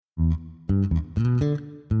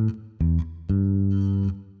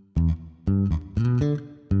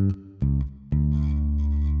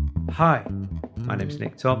Hi, my name's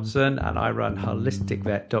Nick Thompson and I run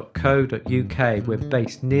holisticvet.co.uk. We're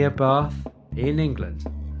based near Bath in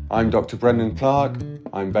England. I'm Dr. Brendan Clark.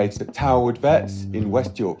 I'm based at Towerwood Vets in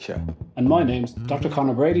West Yorkshire. And my name's Dr.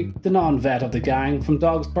 Conor Brady, the non-vet of the gang from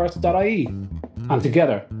dogsbirth.ie. And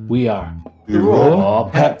together, we are the Raw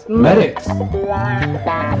Pet Medics. How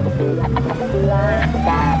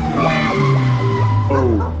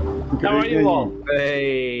are you all?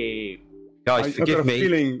 Hey, guys, forgive I've got a me.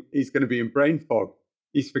 feeling he's going to be in brain fog.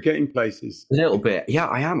 He's forgetting places. A little bit. Yeah,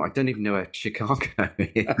 I am. I don't even know where Chicago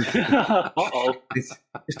is. Uh-oh. It's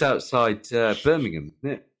just outside Birmingham,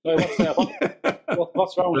 isn't it?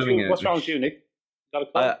 What's wrong with you? What's wrong with you, Nick? Got a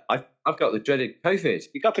cold? I've got the dreaded COVID.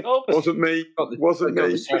 You got the COVID? Wasn't me. Wasn't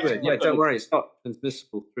me. Yeah, don't worry. It's not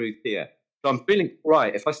transmissible through here. So I'm feeling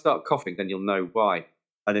right. If I start coughing, then you'll know why.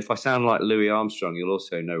 And if I sound like Louis Armstrong, you'll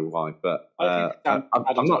also know why. But I think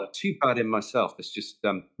I'm not too bad in myself. It's just,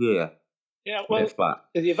 Yeah, well, flat.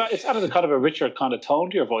 it's added a kind of a richer kind of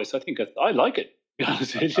tone to your voice. I think I like it, to be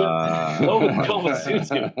honest with you. COVID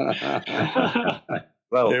suits you.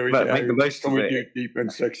 Well, Here we make the go. most of With it. your deep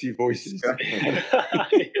and sexy voices.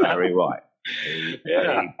 Very right.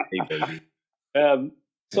 Yeah. Hey, baby.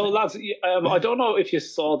 So, lads, I don't know if you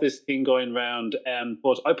saw this thing going around,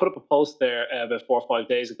 but I put up a post there about 4 or 5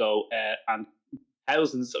 days ago, and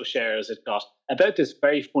thousands of shares it got about this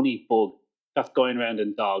very funny bug that's going around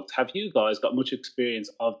in dogs. Have you guys got much experience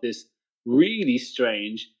of this really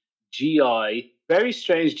strange very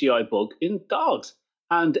strange GI bug in dogs?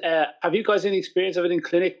 And have you guys any experience of it in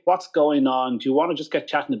clinic? What's going on? Do you want to just get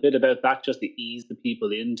chatting a bit about that just to ease the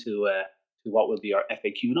people into to what will be our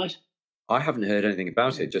FAQ night? I haven't heard anything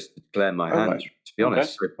about it, just to declare my hand, right. to be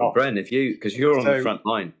honest. So, Bren, because you're on the front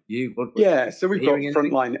line, So we've got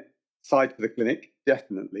frontline side for the clinic,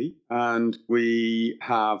 definitely. And we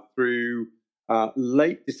have through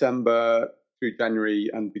late December through January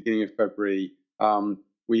and beginning of February,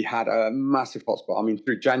 we had a massive hotspot. I mean,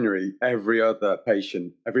 through January, every other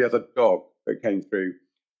dog that came through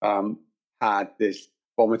had this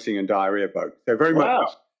vomiting and diarrhea bug. So very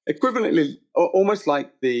much equivalently, almost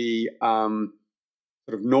like the sort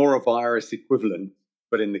of norovirus equivalent,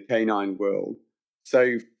 but in the canine world.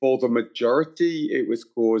 So for the majority, it was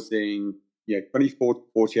causing 24 to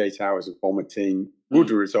 48 hours of vomiting, would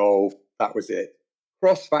resolve, that was it.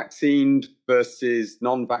 Cross-vaccinated versus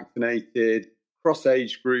non-vaccinated,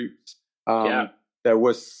 cross-age groups. There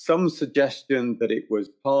was some suggestion that it was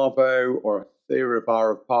parvo or a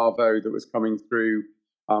serovar of parvo that was coming through.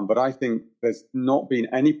 But I think there's not been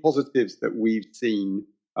any positives that we've seen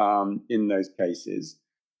in those cases.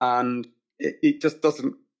 And it just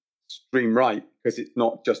doesn't stream right because it's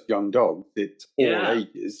not just young dogs, it's all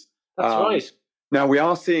ages. That's right. Now, we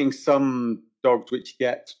are seeing some dogs which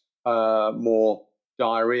get more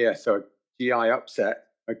diarrhea, so a GI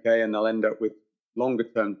upset, and they'll end up with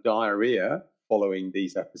longer-term diarrhea following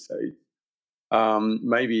these episodes,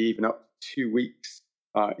 maybe even up to 2 weeks.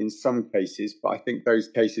 In some cases, but I think those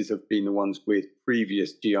cases have been the ones with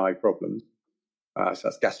previous GI problems. So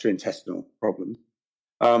that's gastrointestinal problems.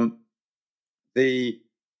 The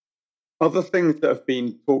other things that have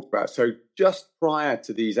been talked about, so just prior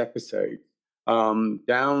to these episodes,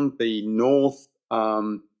 down the north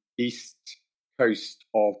east coast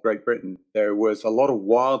of Great Britain, there was a lot of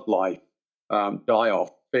wildlife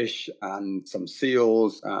die-off, fish and some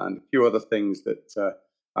seals and a few other things that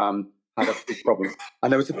had a big problem.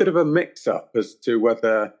 And there was a bit of a mix-up as to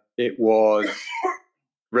whether it was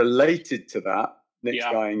related to that. Nick's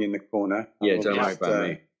dying in the corner. Don't worry about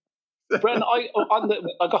me. Bren, I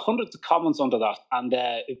got hundreds of comments under that, and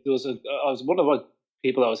I was one of the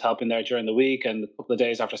people I was helping there during the week, and a couple of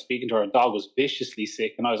days after speaking to her, dog was viciously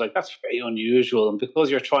sick, and I was like, that's very unusual, and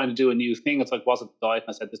because you're trying to do a new thing, it's like, was it diet?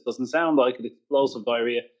 And I said, this doesn't sound like it, explosive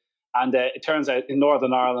diarrhea. And it turns out in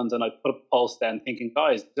Northern Ireland, and I put up a post then thinking,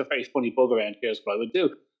 guys, there's a very funny bug around, here's what I would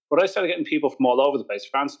do. But I started getting people from all over the place,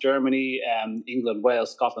 France, Germany, England,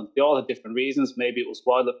 Wales, Scotland. They all had different reasons. Maybe it was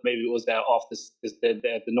wildlife, maybe it was off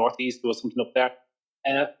the northeast, there was something up there.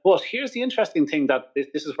 But here's the interesting thing that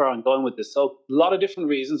this is where I'm going with this. So a lot of different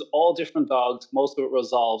reasons, all different dogs. Most of it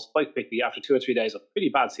resolves quite quickly after 2 or 3 days of pretty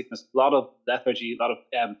bad sickness, a lot of lethargy, a lot of,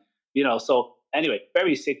 so anyway,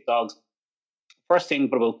 very sick dogs. First thing,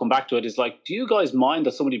 but we'll come back to it, is like, do you guys mind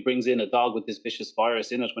that somebody brings in a dog with this vicious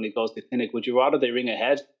virus in it when he goes to the clinic? Would you rather they ring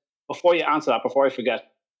ahead? Before you answer that, before I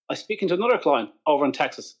forget, I was speaking to another client over in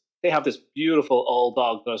Texas. They have this beautiful old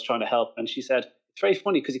dog that I was trying to help. And she said, it's very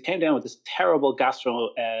funny because he came down with this terrible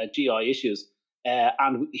GI issues.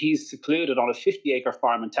 And he's secluded on a 50-acre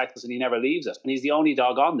farm in Texas and he never leaves it. And he's the only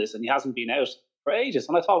dog on this and he hasn't been out for ages.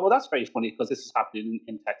 And I thought, well, that's very funny because this is happening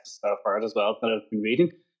in Texas, that I've heard as well, that I've been reading.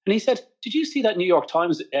 And he said, did you see that New York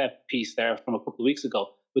Times piece there from a couple of weeks ago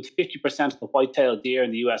with 50% of the white-tailed deer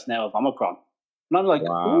in the US now have Omicron? And I'm like,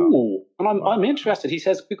 ooh. And I'm interested. He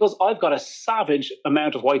says, because I've got a savage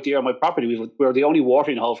amount of white deer on my property. We're the only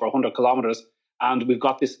watering hole for 100 kilometers. And we've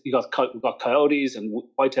got coyotes and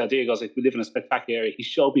white-tailed deer. He goes, like, we live in a spectacular area. He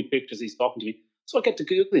showed me pictures. He's talking to me. So I get to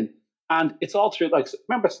Googling. And it's all through, like,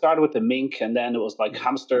 remember it started with the mink, and then it was like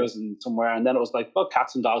hamsters and somewhere. And then it was like, well,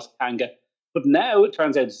 cats and dogs can get. But now it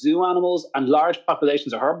turns out zoo animals and large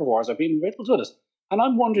populations of herbivores are being riddled with it. And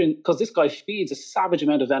I'm wondering, because this guy feeds a savage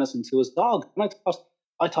amount of venison to his dog. And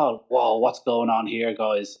I thought, whoa, what's going on here,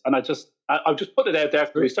 guys? And I've just put it out there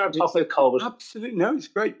after we started talking about COVID. Absolutely. No, it's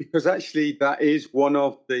great because actually that is one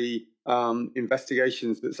of the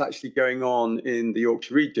investigations that's actually going on in the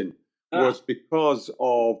Yorkshire region was because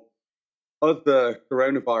of other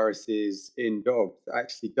coronaviruses in dogs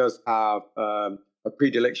actually does have a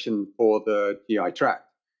predilection for the GI tract.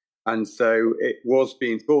 And so it was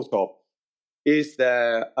being thought of, is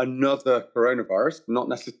there another coronavirus, not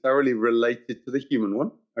necessarily related to the human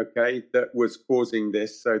one, okay, that was causing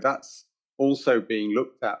this? So that's also being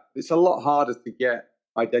looked at. It's a lot harder to get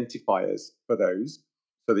identifiers for those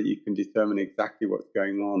so that you can determine exactly what's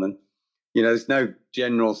going on. And, you know, there's no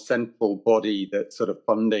general central body that's sort of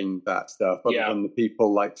funding that stuff other than the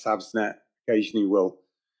people like Savsnet occasionally will,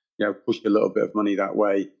 you know, push a little bit of money that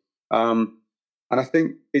way. And I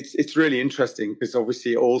think it's really interesting because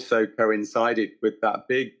obviously it also coincided with that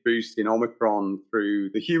big boost in Omicron through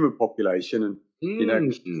the human population. And, you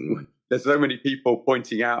know, there's so many people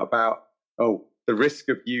pointing out about, the risk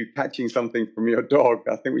of you catching something from your dog.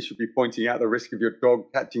 I think we should be pointing out the risk of your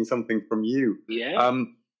dog catching something from you. Yeah.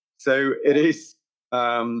 So it is,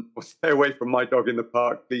 stay away from my dog in the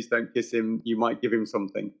park. Please don't kiss him. You might give him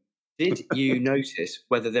something. Did you notice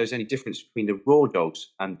whether there was any difference between the raw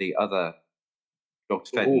dogs and the other dogs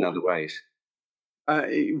fed in other ways?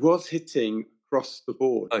 It was hitting across the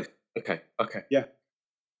board. Oh, okay. Yeah.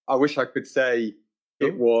 I wish I could say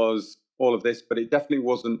it was all of this, but it definitely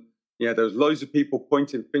wasn't. Yeah, there was loads of people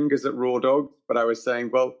pointing fingers at raw dogs, but I was saying,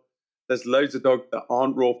 well, there's loads of dogs that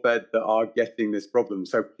aren't raw fed that are getting this problem.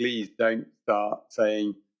 So please don't start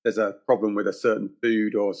saying there's a problem with a certain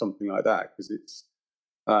food or something like that, because it's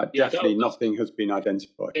definitely nothing has been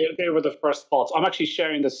identified. They were the first thoughts. I'm actually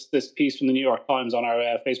sharing this piece from the New York Times on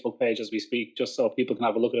our Facebook page as we speak, just so people can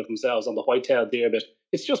have a look at it themselves on the white-tailed deer bit.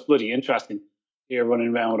 It's just bloody interesting here running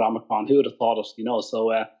around with Omicron. Who would have thought it, you know?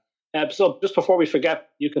 So just before we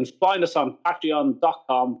forget, you can find us on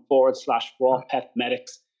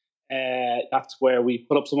patreon.com/rawpetmedics. That's where we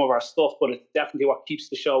put up some of our stuff, but it's definitely what keeps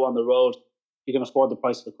the show on the road. You can afford the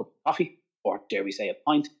price of a cup of coffee, or dare we say a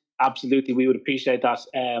pint. Absolutely, we would appreciate that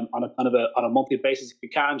on a monthly basis if you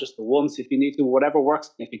can, just the once if you need to, whatever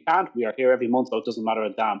works. And if you can't, we are here every month, so it doesn't matter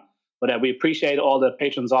a damn. But we appreciate all the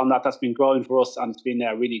patrons on that. That's been growing for us, and it's been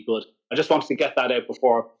really good. I just wanted to get that out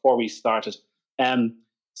before we started.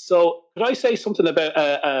 So could I say something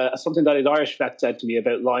about something that an Irish vet said to me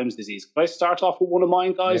about Lyme's disease? Could I start off with one of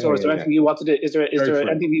mine, guys, or is there anything you wanted to? Is there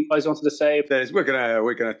anything you guys wanted to say? We're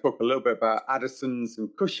gonna talk a little bit about Addison's and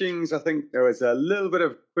Cushing's. I think there was a little bit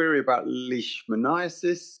of query about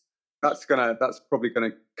leishmaniasis. That's probably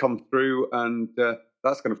gonna come through, and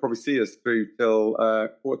that's gonna probably see us through till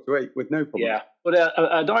 7:45 with no problem. Yeah, but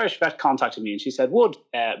an Irish vet contacted me and she said, "Would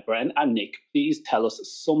Bren and Nick please tell us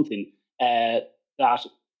something that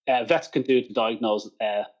vets can do to diagnose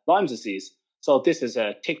Lyme's disease?" So this is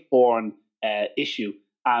a tick-borne issue,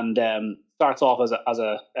 and starts off as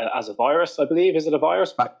a virus, I believe. Is it a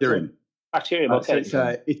virus? Bacterium. Bacterium. Okay.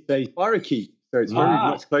 So it's a spirochete, so it's very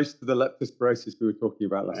much close to the leptospirosis we were talking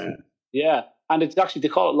about last week. Yeah, and it's actually, they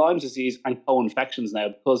call it Lyme's disease and co-infections now,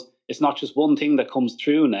 because it's not just one thing that comes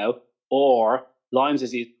through now, or Lyme's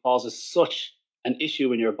disease causes such an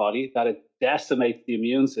issue in your body that it decimates the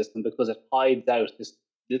immune system because it hides out this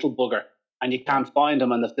little bugger and you can't find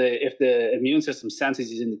him. And if the immune system senses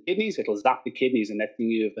he's in the kidneys, it'll zap the kidneys, and next thing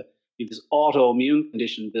you have this autoimmune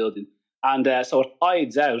condition building. And so it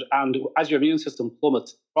hides out, and as your immune system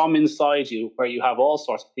plummets from inside you, where you have all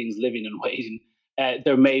sorts of things living and waiting,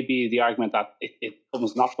 there may be the argument that it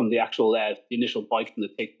comes not from the actual the initial bite from the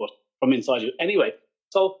tick, but from inside you. Anyway,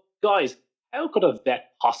 so guys, how could a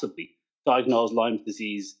vet possibly diagnose Lyme's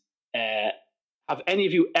disease? Have any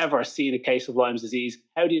of you ever seen a case of Lyme's disease?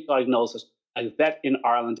 How do you diagnose it? A vet in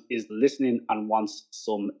Ireland is listening and wants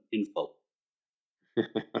some info.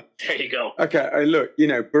 There you go. Okay, look,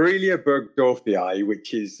 Borrelia burgdorfii,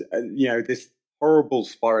 which is, this horrible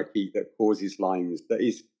spirochete that causes Lyme's, that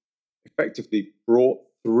is effectively brought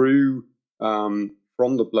through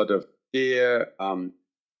from the blood of deer,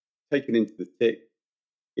 taken into the tick.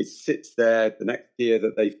 It sits there. The next deer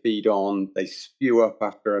that they feed on, they spew up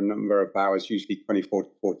after a number of hours, usually 24 to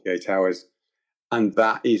 48 hours. And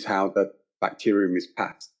that is how the bacterium is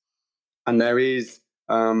passed. And there is,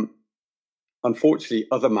 unfortunately,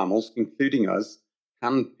 other mammals, including us,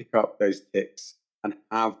 can pick up those ticks and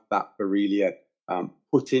have that Borrelia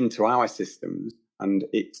put into our systems, and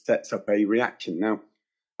it sets up a reaction. Now,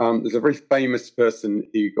 there's a very famous person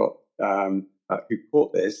who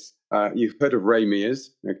caught this. You've heard of Ray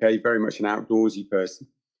Mears, okay, very much an outdoorsy person.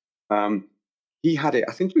 He had it,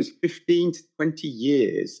 I think it was 15 to 20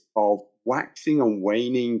 years of waxing and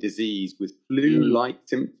waning disease with flu-like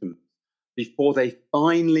symptoms before they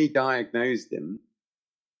finally diagnosed him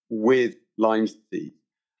with Lyme's disease.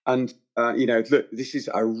 And, look, this is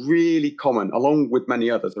a really common, along with many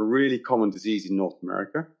others, a really common disease in North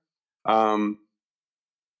America.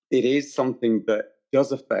 It is something that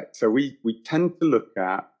does affect. So we tend to look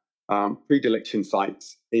at predilection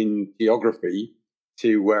sites in geography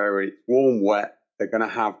to where it's warm, wet. They're going to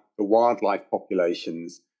have the wildlife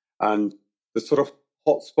populations and the sort of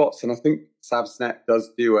hotspots. And I think Savsnet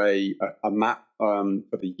does do a map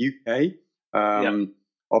for the UK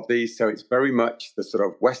of these. So it's very much the sort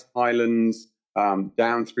of West Highlands,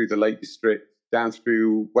 down through the Lake District, down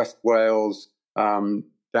through West Wales, down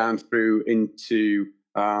through into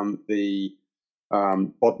the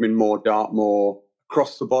Bodmin Moor, Dartmoor,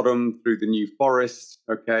 across the bottom through the New Forest,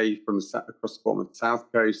 okay, across the bottom of the South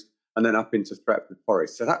Coast, and then up into Thetford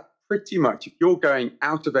Forest. So that pretty much, if you're going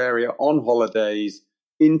out of area on holidays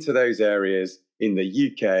into those areas in the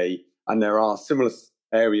UK, and there are similar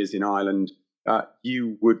areas in Ireland,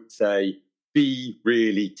 you would say be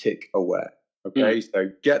really tick aware, okay? So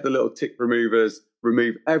get the little tick removers,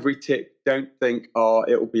 remove every tick. Don't think,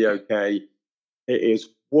 it'll be okay. It is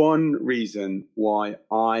one reason why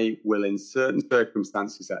I will, in certain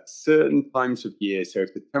circumstances, at certain times of year, so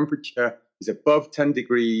if the temperature is above 10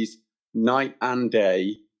 degrees night and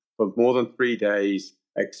day for more than 3 days,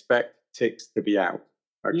 expect ticks to be out,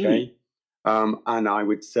 okay? And I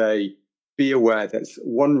would say be aware that's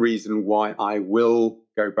one reason why I will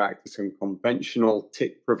go back to some conventional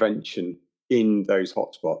tick prevention in those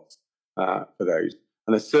hotspots for those.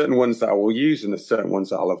 And there's certain ones that I will use and there's certain ones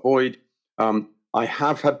that I'll avoid. I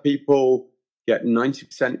have had people get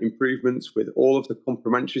 90% improvements with all of the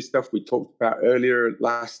complementary stuff we talked about earlier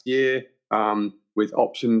last year with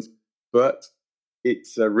options, but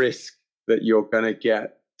it's a risk that you're going to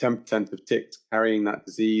get 10% of ticks carrying that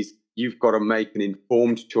disease. You've got to make an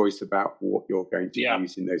informed choice about what you're going to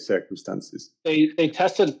use in those circumstances. They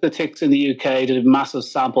tested the ticks in the UK, did a massive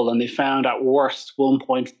sample, and they found at worst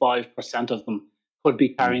 1.5% of them could be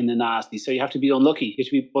carrying the nasty. So you have to be unlucky.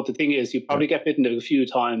 But the thing is, you probably get bitten a few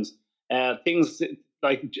times. Things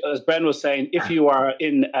like, as Bren was saying, if you are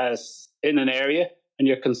in an area and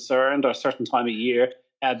you're concerned or a certain time of year,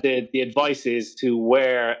 the advice is to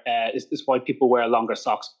wear, is why people wear longer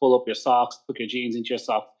socks. Pull up your socks, put your jeans into your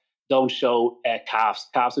socks. Don't show calves.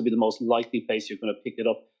 Calves would be the most likely place you're going to pick it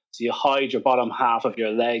up. So you hide your bottom half of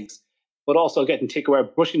your legs. But also getting tick aware,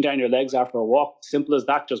 brushing down your legs after a walk. Simple as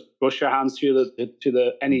that. Just brush your hands through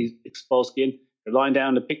any exposed skin. You're lying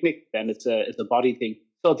down to picnic, then it's a body thing.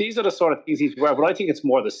 So these are the sort of things you need to be aware. But I think it's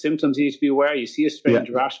more the symptoms you need to be aware. You see a strange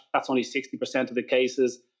rash, that's only 60% of the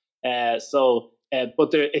cases. But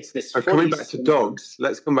it's this. Coming back to dogs,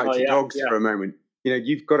 let's come back to dogs for a moment.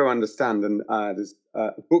 You've got to understand, and there's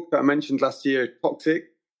a book that I mentioned last year, Toxic,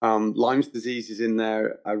 Lyme's disease is in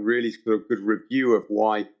there. A really sort of good review of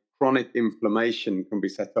why chronic inflammation can be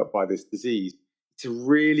set up by this disease. It's a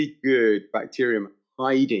really good bacterium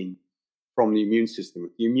hiding from the immune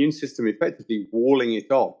system. The immune system effectively walling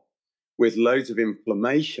it off with loads of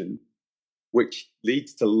inflammation, which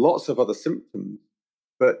leads to lots of other symptoms,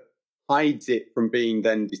 but hides it from being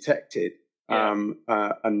then detected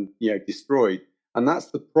and destroyed. And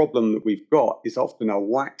that's the problem that we've got, is often a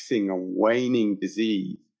waxing and waning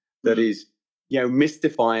disease that is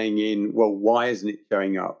mystifying in, well, why isn't it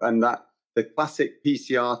showing up? And that the classic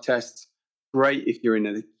PCR tests, great if you're in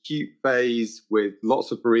an acute phase with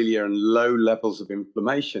lots of Borrelia and low levels of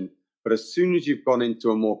inflammation. But as soon as you've gone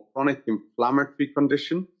into a more chronic inflammatory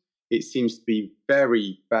condition, it seems to be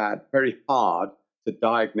very bad, very hard to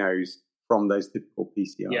diagnose from those typical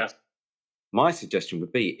PCRs. Yeah. My suggestion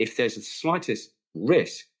would be, if there's the slightest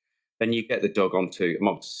risk, then you get the dog onto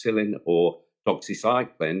amoxicillin or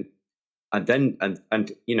doxycycline, and then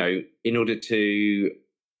in order to,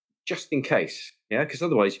 just in case, because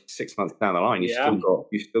otherwise 6 months down the line you've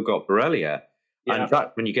still got Borrelia, and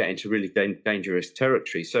that when you get into really dangerous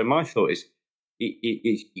territory. So my thought is,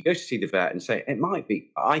 you go to see the vet and say,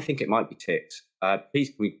 I think it might be ticks. Please,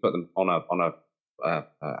 can we put them on an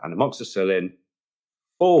amoxicillin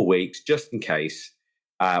 4 weeks, just in case,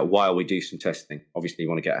 while we do some testing. Obviously, you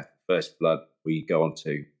want to get a first blood. We go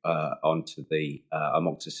onto the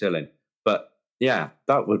amoxicillin. But yeah,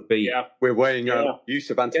 that would be. Yeah. We're weighing use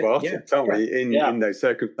of antibiotics, aren't we, in those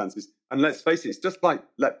circumstances? And let's face it, it's just like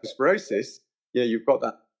leptospirosis. You've got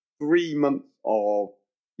that 3 months of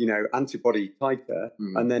antibody titer,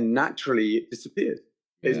 and then naturally it disappears.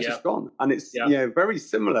 It's just gone, and it's very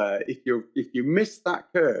similar. If you miss that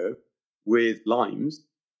curve with Lyme's,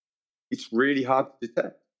 it's really hard to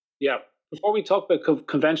detect. Yeah. Before we talk about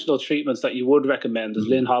conventional treatments that you would recommend, there's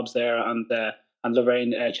Lynn Hobbs there and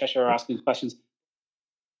Lorraine Cheshire are asking questions.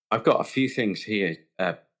 I've got a few things here.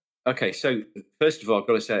 Okay, so first of all, I've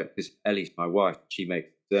got to say it because Ellie's my wife. She makes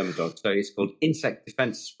Dermadog. So it's called Insect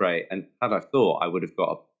Defense Spray. And had I thought, I would have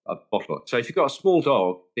got a bottle. So if you've got a small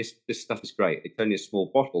dog, this stuff is great. It's only a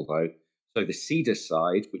small bottle, though. So the Cedar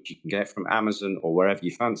Side, which you can get from Amazon or wherever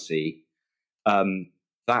you fancy,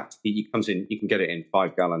 that it comes in. You can get it in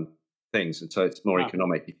 5-gallon things, and so it's more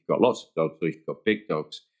economic if you've got lots of dogs or if you've got big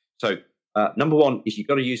dogs. So number one is you've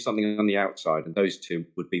got to use something on the outside, and those two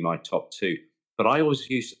would be my top two. But I always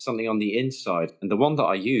use something on the inside, and the one that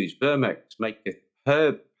I use, Vermex, make a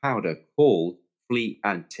herb powder called Flea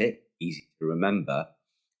and Tick, easy to remember,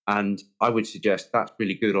 and I would suggest that's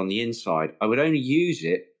really good on the inside. I would only use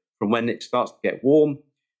it from when it starts to get warm,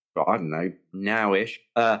 I don't know, now-ish,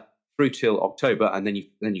 through till October, and then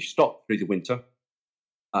you stop through the winter.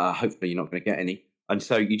 Hopefully you're not going to get any. And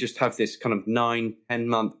so you just have this kind of 9-10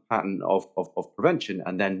 month pattern of prevention,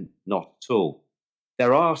 and then not at all.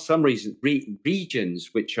 There are some regions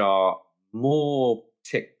which are more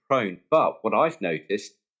tick prone, but what I've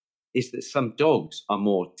noticed is that some dogs are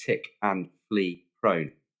more tick and flea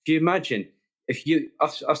prone. If you imagine,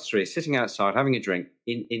 us three are sitting outside having a drink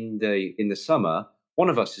in the summer, one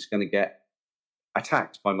of us is going to get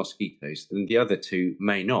attacked by mosquitoes and the other two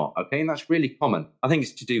may not. Okay, and that's really common. I think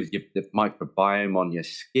it's to do with the microbiome on your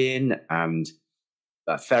skin and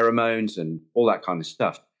pheromones and all that kind of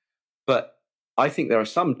stuff. But I think there are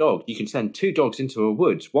some dogs, you can send 2 dogs into a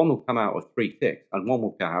woods, one will come out with 3 ticks and one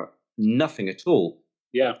will come out nothing at all.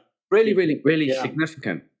 Yeah. Really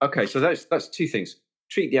significant. Okay, so that's 2 things.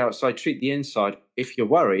 Treat the outside, treat the inside. If you're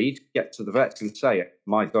worried, get to the vets and say,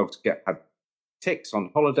 my dogs have ticks on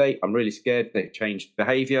holiday, I'm really scared, they've changed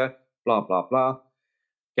behavior, blah, blah, blah.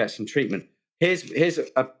 Get some treatment. Here's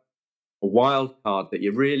a wild card that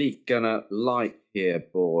you're really gonna like here,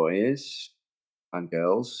 boys and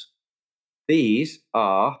girls. These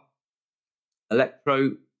are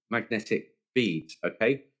electromagnetic beads,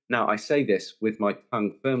 okay? Now, I say this with my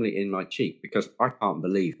tongue firmly in my cheek because I can't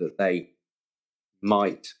believe that they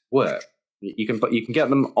might work. You can get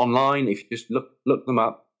them online if you just look them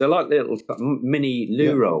up. They're like little mini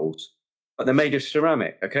loo rolls, but they're made of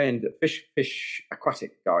ceramic, okay? And fish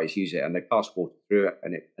aquatic guys use it, and they pass water through it,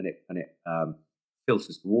 and it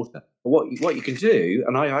filters the water. But what you can do,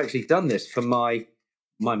 and I've actually done this for my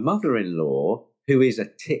mother-in-law, who is a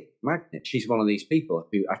tick magnet. She's one of these people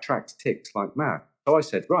who attracts ticks like mad. So I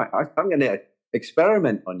said, right, I'm going to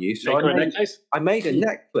experiment on you. So I made a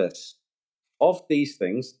necklace of these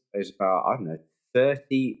things. There's about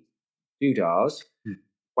 30 doodahs.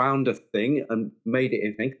 Wound a thing and made it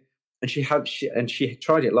in thing, and she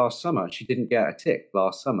tried it last summer. She didn't get a tick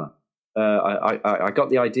last summer. I got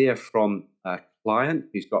the idea from a client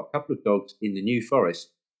who's got a couple of dogs in the New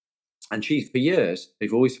Forest, and for years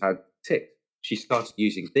they've always had ticks. She started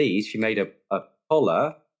using these. She made a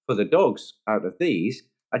collar for the dogs out of these,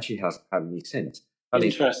 and she hasn't had any since.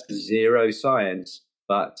 Interesting. Zero science,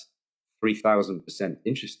 but 3,000%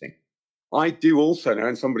 interesting. I do also know,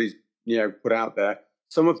 and somebody's put out there,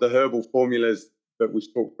 some of the herbal formulas that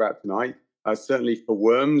we've talked about tonight, certainly for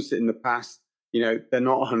worms in the past, they're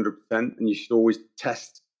not 100%, and you should always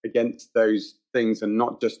test against those things and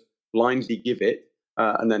not just blindly give it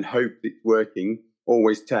and then hope it's working.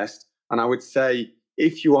 Always test. And I would say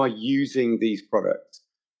if you are using these products,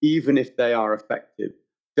 even if they are effective,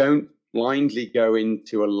 don't blindly go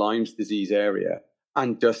into a Lyme's disease area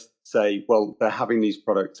and just say, well, they're having these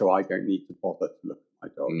products, so I don't need to bother to look at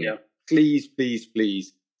my dog. Yeah. Please, please,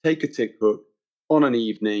 please take a tick hook on an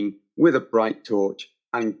evening with a bright torch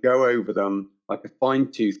and go over them like a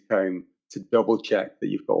fine-tooth comb to double check that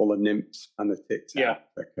you've got all the nymphs and the ticks out.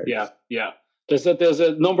 Yeah. There's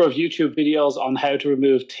a number of YouTube videos on how to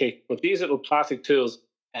remove tick, but these little plastic tools,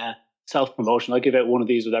 self-promotion. I give out one of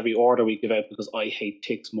these with every order we give out because I hate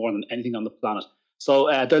ticks more than anything on the planet. So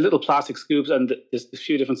they're little plastic scoops, and there's a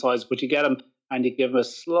few different sizes, but you get them and you give him a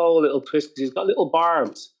slow little twist because he's got little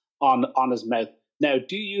barbs on his mouth. Now,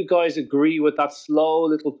 do you guys agree with that slow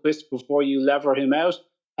little twist before you lever him out?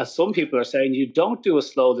 As some people are saying, you don't do a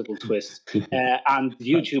slow little twist. And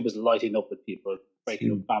YouTube is lighting up with people,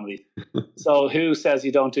 breaking up families. So who says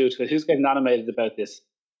you don't do it? Who's getting animated about this?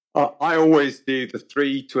 I always do the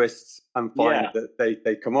 3 twists and find that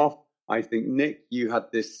they come off. I think, Nick, you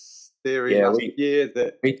had this theory last year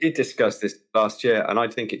that... We did discuss this last year, and I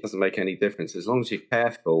think it doesn't make any difference. As long as you're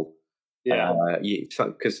careful,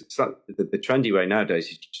 because the trendy way nowadays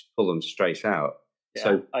is just pull them straight out. Yeah,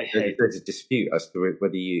 so there's a dispute as to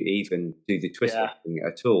whether you even do the twisting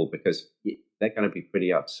at all, because they're going to be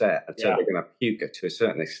pretty upset. And so they're going to puke to a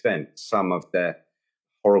certain extent some of their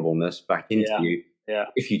horribleness back into you. Yeah.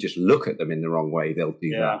 If you just look at them in the wrong way, they'll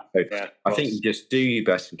do that. So I think you just do your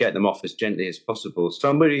best and get them off as gently as possible.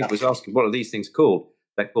 Somebody was asking, what are these things called?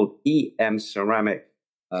 They're called EM ceramic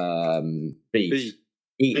beads.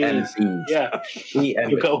 EM beads. Yeah.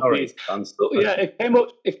 EM. Sorry. It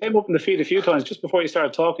came up in the feed a few times just before you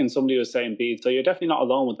started talking. Somebody was saying beads, so you're definitely not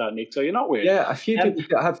alone with that, Nick. So you're not weird. Yeah, a few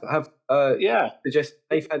people have suggest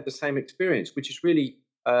they've had the same experience, which is really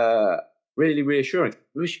really reassuring.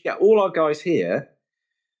 We should get all our guys here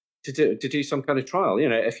to do some kind of trial. You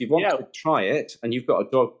know, if you want to try it and you've got a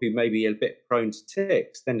dog who may be a bit prone to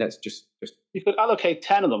ticks, then let's just you could allocate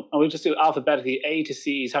 10 of them, and we'll just do alphabetically. A to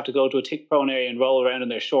C's have to go to a tick-prone area and roll around in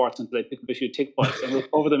their shorts until they pick up a few tick bites, and we'll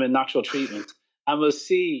cover them in natural treatment, and we'll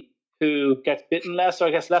see who gets bitten less or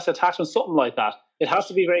gets less attachment, something like that. It has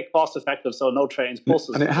to be very cost-effective, so no trains,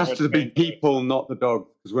 buses. And it has to be people, not the dog,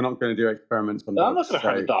 because we're not going to do experiments on dogs. I'm not going to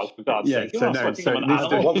hurt a dog, for God's sake. So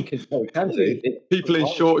people in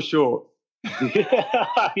short shorts.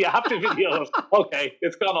 You have to videos. Okay,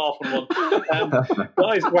 it's gone off on one.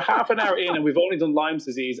 Guys, we're half an hour in and we've only done Lyme's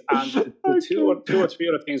disease, and the two or three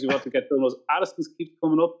other things we want to get done was Addison's keeps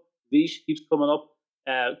coming up, Leash keeps coming up.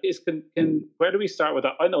 Where do we start with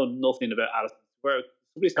that? I know nothing about Addison.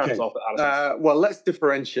 Somebody starts off with Addison. Well, let's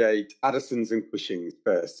differentiate Addison's and Cushing's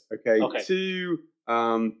first. Okay. 2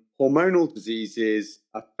 hormonal diseases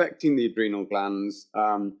affecting the adrenal glands.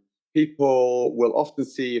 People will often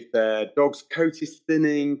see if their dog's coat is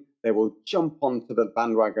thinning, they will jump onto the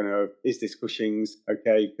bandwagon of, is this Cushing's?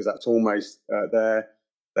 Okay, because that's almost their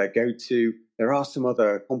go-to. There are some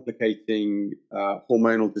other complicating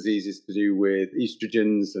hormonal diseases to do with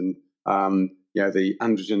estrogens and the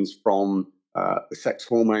androgens from the sex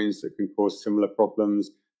hormones that can cause similar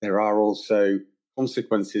problems. There are also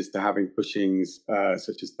consequences to having Cushing's,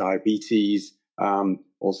 such as diabetes,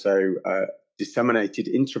 also disseminated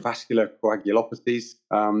intravascular coagulopathies.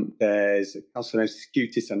 There's calcinosis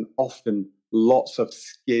cutis and often lots of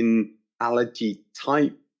skin allergy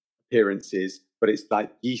type appearances, but it's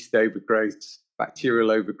like yeast overgrowths, bacterial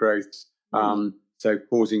overgrowths, so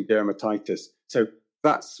causing dermatitis. So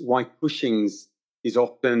that's why Cushing's is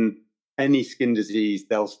often any skin disease.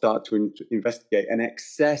 They'll start to investigate an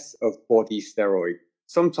excess of body steroid.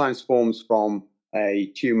 Sometimes forms from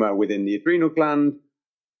a tumor within the adrenal gland.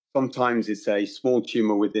 Sometimes it's a small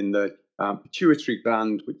tumor within the pituitary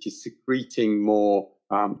gland, which is secreting more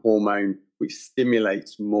hormone, which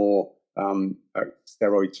stimulates more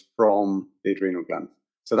steroids from the adrenal gland.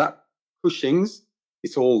 So that Cushing's,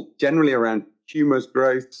 it's all generally around tumors,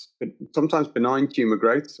 growths, but sometimes benign tumor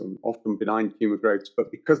growths, or often benign tumor growths,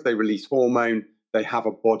 but because they release hormone, they have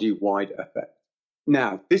a body-wide effect.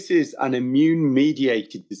 Now, this is an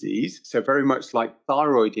immune-mediated disease, so very much like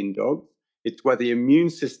thyroid in dogs. It's where the immune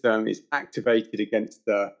system is activated against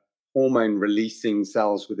the hormone-releasing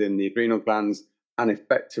cells within the adrenal glands and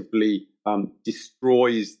effectively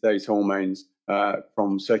destroys those hormones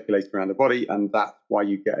from circulating around the body, and that's why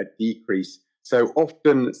you get a decrease. So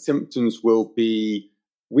often symptoms will be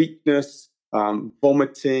weakness,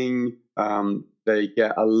 vomiting, they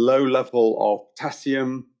get a low level of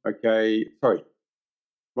potassium, wrong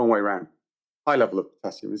way around, high level of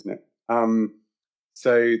potassium, isn't it?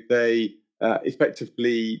 So they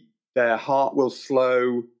effectively, their heart will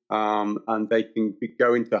slow and they can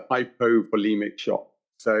go into hypovolemic shock.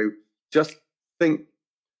 So just think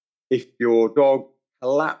if your dog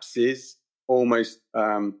collapses almost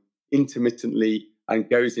intermittently and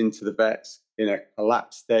goes into the vets in a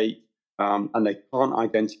collapsed state and they can't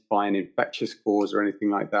identify an infectious cause or anything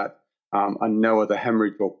like that and no other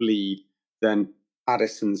hemorrhage or bleed, then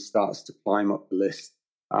Addison starts to climb up the list.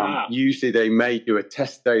 Usually they may do a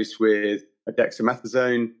test dose with a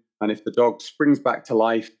dexamethasone, and if the dog springs back to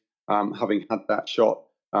life, having had that shot,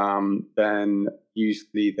 then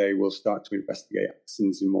usually they will start to investigate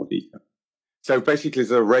Addison's in more detail. So basically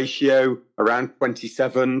there's a ratio around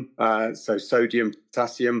 27, so sodium to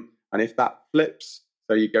potassium, And if that flips,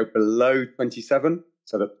 so you go below 27,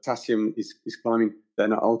 so the potassium is climbing,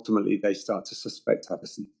 then ultimately they start to suspect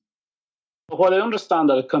Addison's. While I understand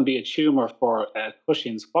that it can be a tumour for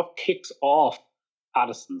Cushing's, what kicks off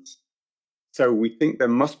Addison's? So we think there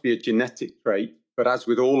must be a genetic trait, but as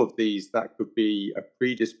with all of these, that could be a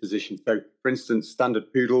predisposition. So, for instance,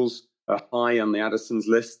 standard poodles are high on the Addison's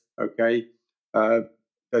list. Okay,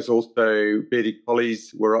 there's also bearded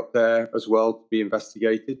collies were up there as well to be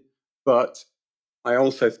investigated. But I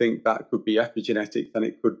also think that could be epigenetics, and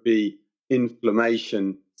it could be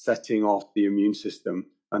inflammation setting off the immune system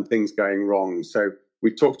and things going wrong. So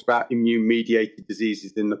we've talked about immune-mediated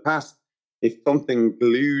diseases in the past. If something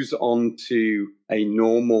glues onto a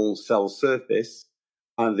normal cell surface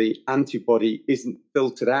and the antibody isn't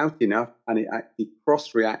filtered out enough and it actually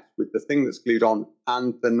cross-reacts with the thing that's glued on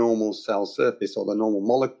and the normal cell surface or the normal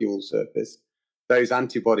molecule surface, those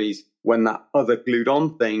antibodies, when that other glued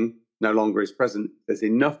on thing no longer is present, there's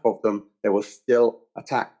enough of them, they will still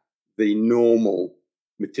attack the normal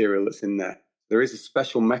material that's in there. There is a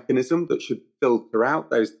special mechanism that should filter out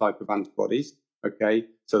those type of antibodies, okay,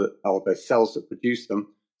 so that, or the cells that produce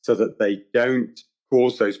them, so that they don't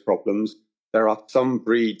cause those problems. There are some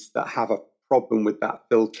breeds that have a problem with that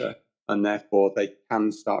filter, and therefore they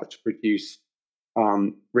can start to produce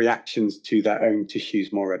reactions to their own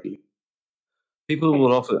tissues more readily. People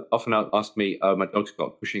will often ask me, my dog's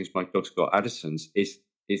got Cushing's, my dog's got Addison's,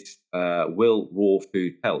 will raw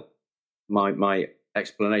food help? My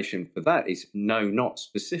explanation for that is no, not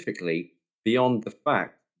specifically, beyond the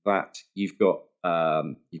fact that you've got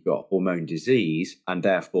hormone disease, and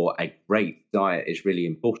therefore a great diet is really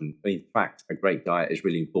important. In fact, a great diet is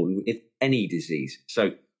really important with any disease.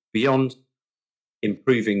 So beyond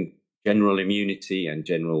improving general immunity and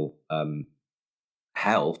general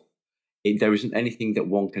health, there isn't anything that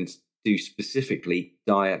one can do specifically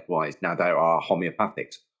diet-wise. Now, there are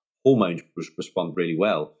homeopathics. Hormones respond really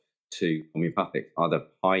well to homeopathics, either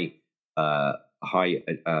high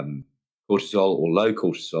cortisol or low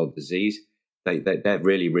cortisol disease. They're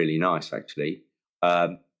really, really nice, actually.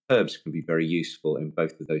 Herbs can be very useful in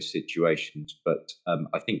both of those situations, but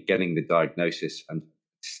I think getting the diagnosis and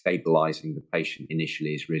stabilizing the patient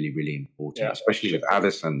initially is really, really important, especially with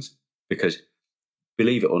Addison's, because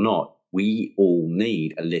believe it or not, we all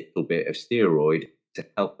need a little bit of steroid to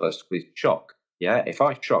help us with shock. Yeah, if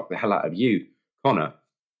I shock the hell out of you, Connor,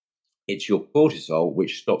 it's your cortisol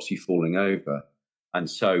which stops you falling over, and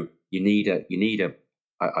so you need a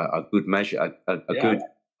good measure,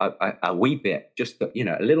 a wee bit, just a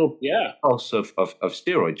little pulse of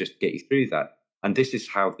steroid just to get you through that. And this is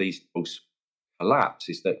how these dogs collapse: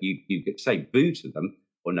 is that you say boo to them,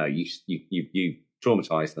 or no, you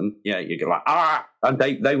traumatize them. Yeah, you get like and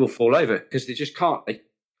they will fall over because they just can't. They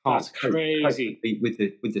can't. That's crazy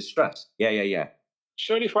with the stress. Yeah.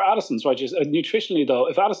 Surely for Addison's, right? Just nutritionally though,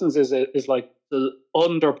 if Addison's is like the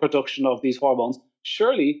underproduction of these hormones,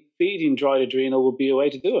 surely feeding dried adrenal would be a way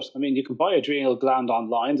to do it. I mean, you can buy adrenal gland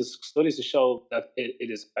online. There's studies to show that it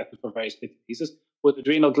is effective for various bits and pieces. Would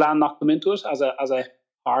adrenal gland knock them into it as a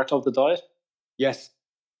part of the diet? Yes.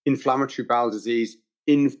 Inflammatory bowel disease,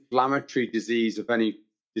 inflammatory disease of any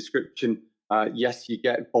description. Yes, you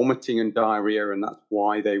get vomiting and diarrhea, and that's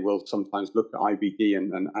why they will sometimes look at IBD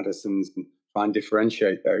and Addison's and try and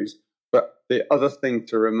differentiate those. But the other thing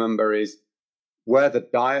to remember is where the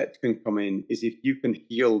diet can come in is if you can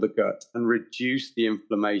heal the gut and reduce the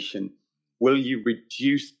inflammation, will you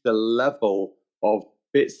reduce the level of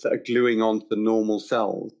bits that are gluing onto normal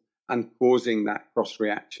cells and causing that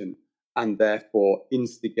cross-reaction, and therefore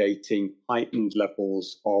instigating heightened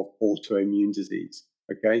levels of autoimmune disease,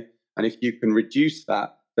 okay? And if you can reduce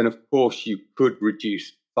that, then of course you could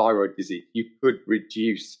reduce thyroid disease. You could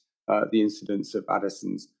reduce the incidence of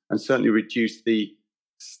Addison's, and certainly reduce the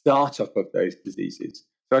startup of those diseases.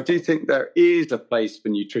 So I do think there is a place for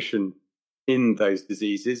nutrition in those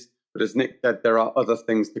diseases, but as Nick said, there are other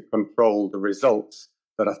things to control the results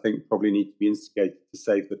that I think probably need to be instigated to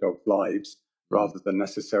save the dog's lives, rather than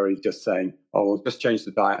necessarily just saying, oh, we'll just change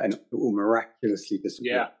the diet and it will miraculously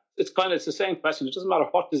disappear. Yeah, it's the same question. It doesn't matter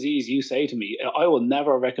what disease you say to me. I will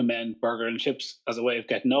never recommend burger and chips as a way of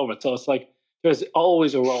getting over it. So it's like there's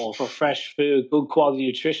always a role for fresh food, good quality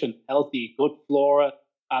nutrition, healthy, good flora,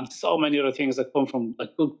 and so many other things that come from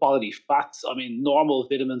like good quality fats. I mean, normal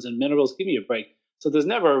vitamins and minerals. Give me a break. So there's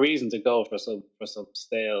never a reason to go for some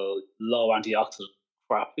stale, low antioxidant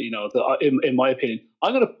crap. In my opinion,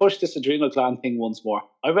 I'm going to push this adrenal gland thing once more.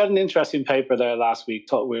 I read an interesting paper there last week.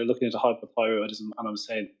 We were looking into hypothyroidism, and I was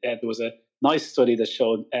saying there was a nice study that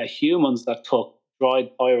showed humans that took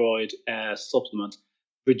dried thyroid supplement,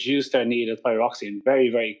 reduced their need of thyroxine very,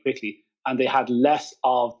 very quickly. And they had less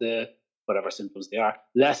of the, whatever symptoms they are,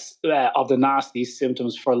 less of the nasty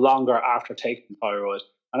symptoms for longer after taking thyroid.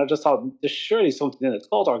 And I just thought, there's surely something in it. It's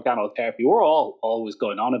called organotherapy. We're all always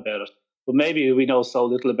going on about it. But maybe we know so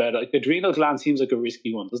little about it. Like, adrenal gland seems like a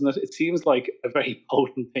risky one, doesn't it? It seems like a very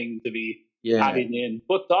potent thing to be adding in.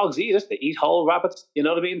 But dogs eat it. They eat whole rabbits. You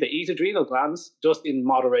know what I mean? They eat adrenal glands just in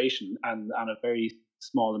moderation and a very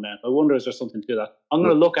small amount. I wonder, is there something to that? I'm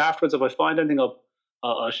going to look afterwards. If I find anything up,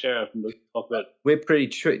 I'll share it and we'll talk about it. We're pretty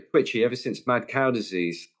twitchy ever since mad cow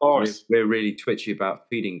disease. Of course. We're really twitchy about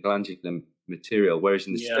feeding glandular material, whereas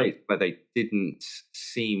in the States, where they didn't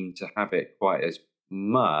seem to have it quite as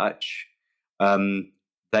much,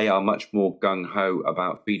 they are much more gung-ho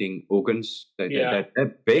about feeding organs. They're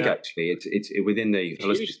big, actually. It's within the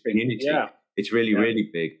holistic community. Yeah. It's really, really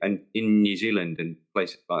big. And in New Zealand and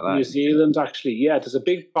places like that. New Zealand, actually, there's a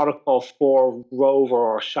big product called 4 Rover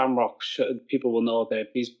or Shamrock. People will know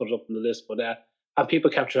that. Please put it up on the list. But and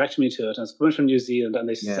people kept directing me to it. And it's coming from New Zealand, and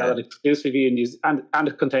they sell it exclusively in New Zealand. And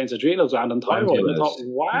it contains adrenal gland and thyroid. And I thought,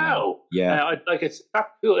 wow. Yeah. It's that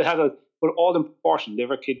cool. It has but all in proportion: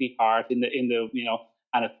 liver, kidney, heart, in the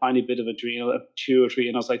and a tiny bit of adrenal, a pituitary.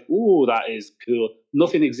 And I was like, ooh, that is cool.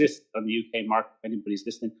 Nothing exists on the UK market if anybody's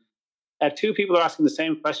listening. 2 people are asking the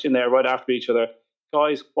same question there right after each other.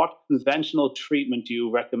 Guys, what conventional treatment do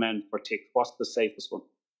you recommend for ticks? What's the safest one?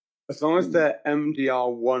 As long as they're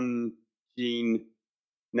MDR1 gene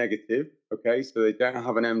negative, okay, so they don't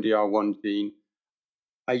have an MDR1 gene.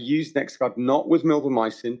 I use NexGard not with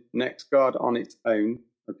milbemycin, NexGard on its own,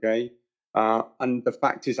 okay? And the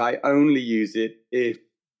fact is I only use it if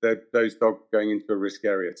those dogs are going into a risk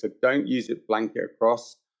area. So don't use it blanket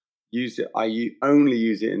across. Use it. I only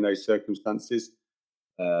use it in those circumstances.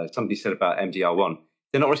 Somebody said about MDR1.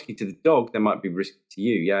 They're not risky to the dog. They might be risky to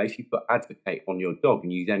you. Yeah, if you put Advocate on your dog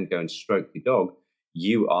and you then go and stroke your dog,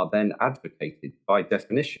 you are then advocated by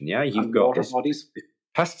definition. Yeah, you've got this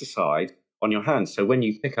pesticide on your hands. So when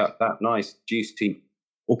you pick up that nice juicy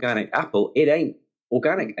organic apple, it ain't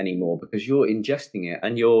organic anymore because you're ingesting it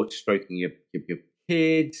and you're stroking your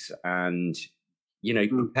kids and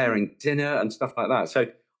preparing dinner and stuff like that. So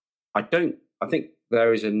I think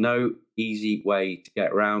there is no easy way to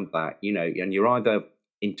get around that, and you're either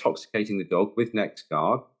intoxicating the dog with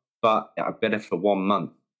NexGard, but better for 1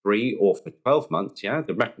 month free or for 12 months. Yeah.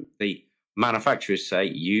 The manufacturers say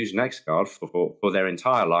use NexGard for their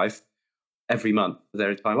entire life, every month for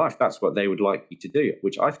their entire life. That's what they would like you to do,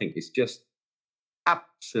 which I think is just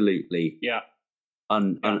absolutely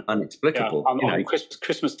inexplicable. On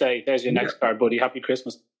Christmas Day, there's your NexGard, buddy. Happy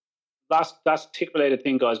Christmas. That's tick-related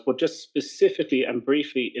thing, guys, but just specifically and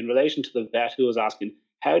briefly in relation to the vet who was asking,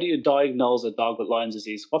 how do you diagnose a dog with Lyme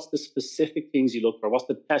disease? What's the specific things you look for? What's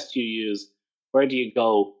the test you use? Where do you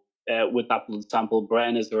go with that blood sample?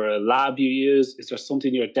 Bren, is there a lab you use? Is there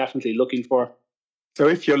something you're definitely looking for? So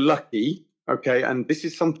if you're lucky, okay, and this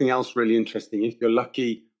is something else really interesting, if you're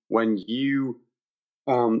lucky when you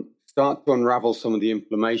start to unravel some of the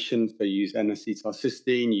inflammation, so you use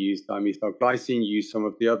N-acetylcysteine, you use dimethylglycine, you use some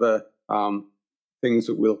of the other things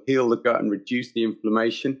that will heal the gut and reduce the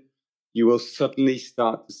inflammation, you will suddenly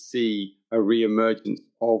start to see a reemergence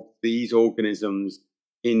of these organisms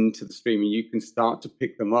into the stream, and you can start to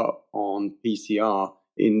pick them up on PCR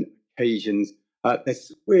in occasions.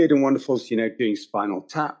 There's weird and wonderful, doing spinal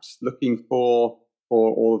taps, looking for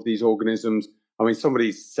all of these organisms. I mean,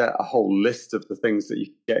 somebody's set a whole list of the things that you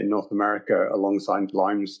can get in North America alongside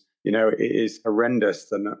Lyme's. It is horrendous,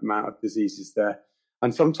 the amount of diseases there.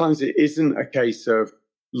 And sometimes it isn't a case of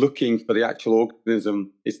looking for the actual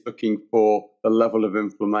organism, it's looking for the level of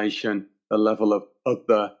inflammation, the level of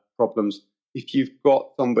other problems. If you've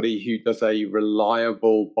got somebody who does a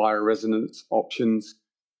reliable bioresonance options,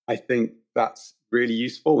 I think that's really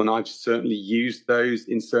useful. And I've certainly used those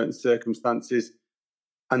in certain circumstances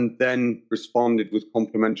and then responded with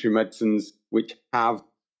complementary medicines, which have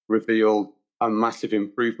revealed a massive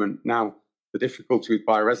improvement. Now, the difficulty with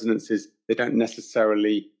bioresonance is they don't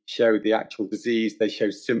necessarily show the actual disease, they show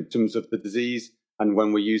symptoms of the disease. And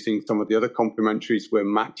when we're using some of the other complementaries, we're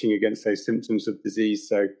matching against those symptoms of disease.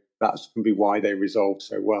 So that can be why they resolve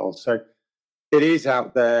so well. So it is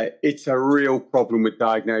out there. It's a real problem with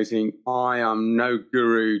diagnosing. I am no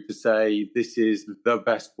guru to say this is the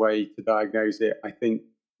best way to diagnose it. I think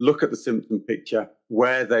look at the symptom picture,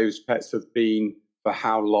 where those pets have been, for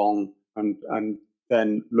how long, and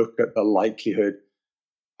then look at the likelihood.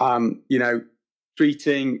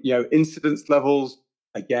 Treating, incidence levels,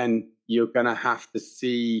 again, you're going to have to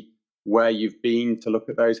see where you've been to look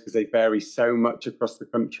at those because they vary so much across the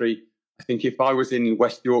country. I think if I was in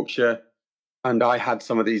West Yorkshire, and I had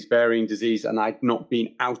some of these varying disease, and I'd not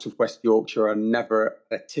been out of West Yorkshire and never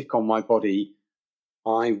a tick on my body,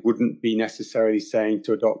 I wouldn't be necessarily saying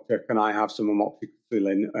to a doctor, can I have some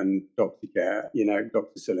amoxicillin and Doxycare,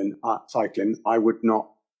 doxycycline, cyclin. I would not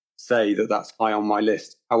say that that's high on my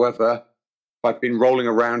list. However, if I've been rolling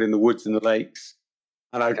around in the woods and the lakes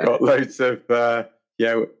and I've got loads of,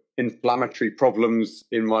 inflammatory problems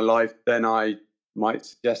in my life, then I might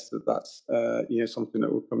suggest that that's, something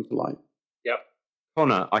that will come to light. Yep.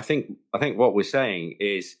 Connor, I think what we're saying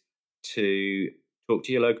is to talk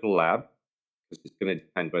to your local lab, because it's going to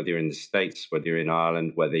depend whether you're in the States, whether you're in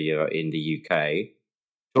Ireland, whether you're in the UK.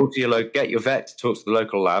 Talk to get your vet to talk to the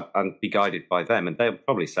local lab and be guided by them. And they'll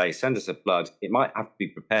probably say, send us a blood. It might have to be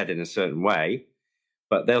prepared in a certain way,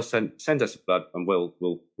 but they'll send us a blood and we'll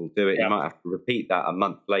do it. Yeah. You might have to repeat that a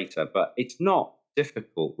month later, but it's not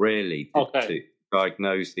difficult really to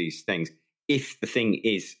diagnose these things. If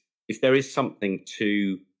there is something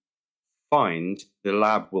to find, the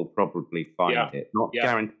lab will probably find it. Not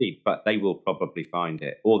guaranteed, but they will probably find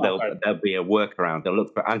it. Or there'll be a workaround. They'll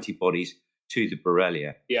look for antibodies to the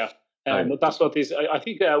Borrelia. Yeah. That's what these. I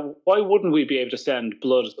think. Why wouldn't we be able to send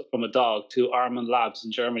blood from a dog to Arman Labs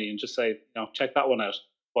in Germany and just say, check that one out?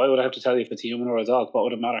 Why would I have to tell you if it's a human or a dog? What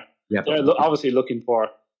would it matter? Yeah, they're obviously looking for,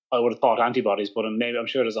 I would have thought, antibodies, but maybe I'm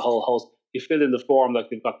sure there's a whole host. You fill in the form like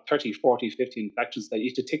they've got 30, 40, 50 infections. They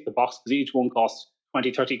used to tick the box because each one costs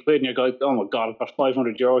 20, 30 quid, and you're going, oh my God, I've got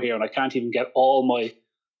 €500 here and I can't even get all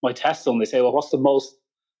my tests done. They say, well, what's the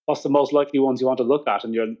most likely ones you want to look at?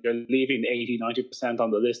 And you're leaving 80, 90%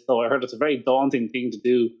 on the list. So I heard it's a very daunting thing to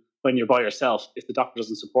do when you're by yourself if the doctor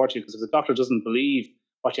doesn't support you, because if the doctor doesn't believe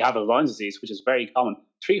what you have of Lyme's disease, which is very common,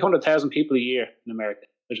 300,000 people a year in America,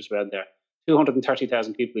 I just read there,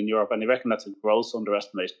 230,000 people in Europe, and they reckon that's a gross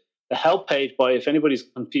underestimate. The help page, if anybody's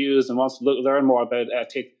confused and wants to learn more about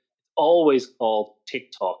TikTok, always called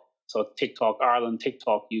TikTok. So TikTok Ireland,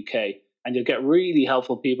 TikTok UK, and you'll get really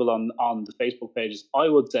helpful people on the Facebook pages. I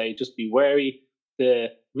would say just be wary.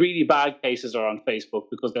 The really bad cases are on Facebook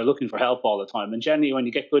because they're looking for help all the time. And generally, when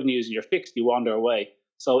you get good news and you're fixed, you wander away.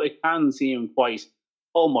 So it can seem quite,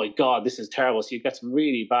 oh my God, this is terrible. So you get some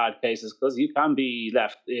really bad cases because you can be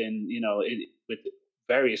left with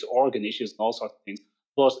various organ issues and all sorts of things.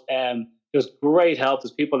 But there's great help.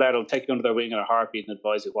 There's people there that'll take you under their wing in a heartbeat and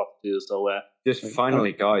advise you what to do. So just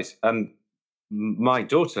finally, guys, my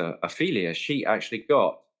daughter Ophelia, she actually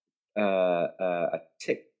got a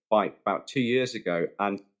tick bite about 2 years ago,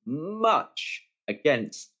 and much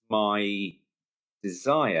against my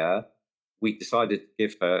desire, we decided to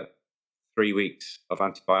give her 3 weeks of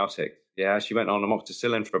antibiotics. Yeah, she went on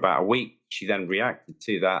amoxicillin for about a week. She then reacted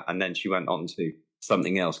to that, and then she went on to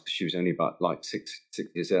something else because she was only about like six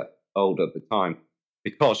years old at the time,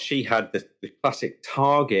 because she had the classic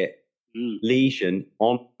target lesion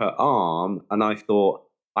on her arm, and I thought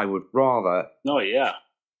I would rather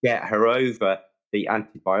get her over the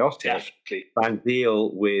antibiotic than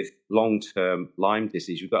deal with long-term Lyme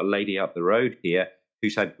disease. We've got a lady up the road here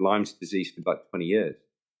who's had Lyme's disease for about 20 years.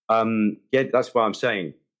 That's why I'm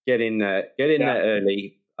saying get in there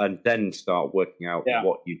early and then start working out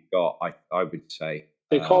what you've got. I would say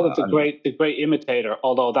they call it the great imitator,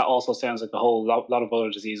 although that also sounds like a whole lot of other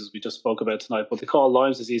diseases we just spoke about tonight. But they call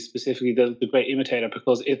Lyme's disease specifically the great imitator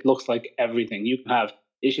because it looks like everything. You can have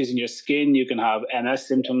issues in your skin, you can have MS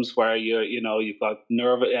symptoms where you've got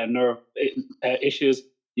nerve issues.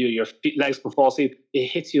 Your legs can fall asleep. It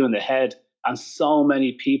hits you in the head, and so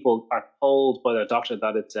many people are told by their doctor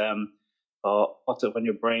that it's what's it when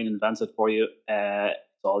your brain invents it for you? It's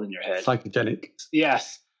all in your head. Psychogenic.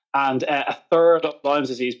 Yes. And a third of Lyme's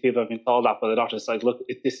disease people have been told that by the doctor. It's like, look,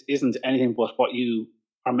 this isn't anything but what you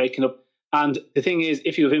are making up. And the thing is,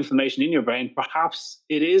 if you have inflammation in your brain, perhaps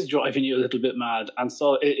it is driving you a little bit mad. And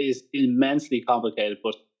so it is immensely complicated,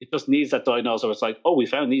 but it just needs that diagnosis where it's like, oh, we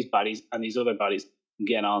found these baddies and these other baddies can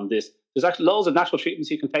get on this. There's actually loads of natural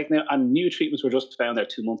treatments you can take now, and new treatments were just found there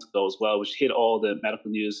 2 months ago as well, which hit all the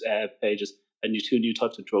medical news pages, and 2 new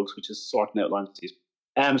types of drugs, which is sorting out Lyme disease.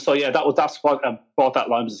 So yeah, that's what brought that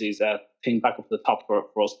Lyme disease thing back up to the top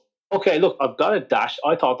for us. Okay, look, I've got a dash.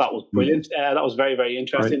 I thought that was brilliant. That was very, very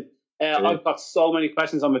interesting. I've got so many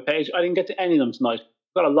questions on my page. I didn't get to any of them tonight.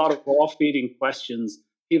 I've got a lot of raw feeding questions.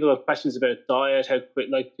 People have questions about diet, how quick,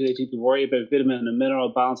 do they need to worry about vitamin and mineral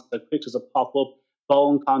balance, how quick does it pop up,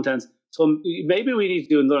 bone contents. So maybe we need to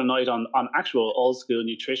do another night on actual old school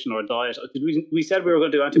nutrition or diet. We said we were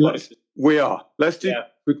going to do antibiotics. We are. Let's do. Yeah.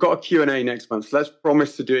 We've got a Q&A next month. So let's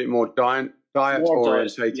promise to do it more diet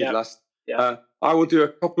orientated. Yeah. I will do a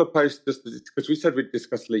couple of posts just because we said we'd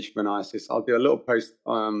discuss leishmaniasis. I'll do a little post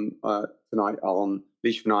tonight on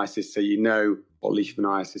leishmaniasis, so you know what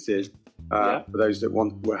leishmaniasis is. For those that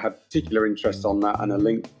have particular interest on that, and a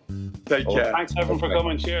link. Take care. Thanks everyone for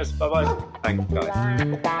coming. Cheers. Bye bye. Thanks,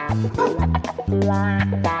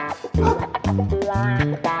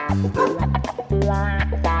 guys.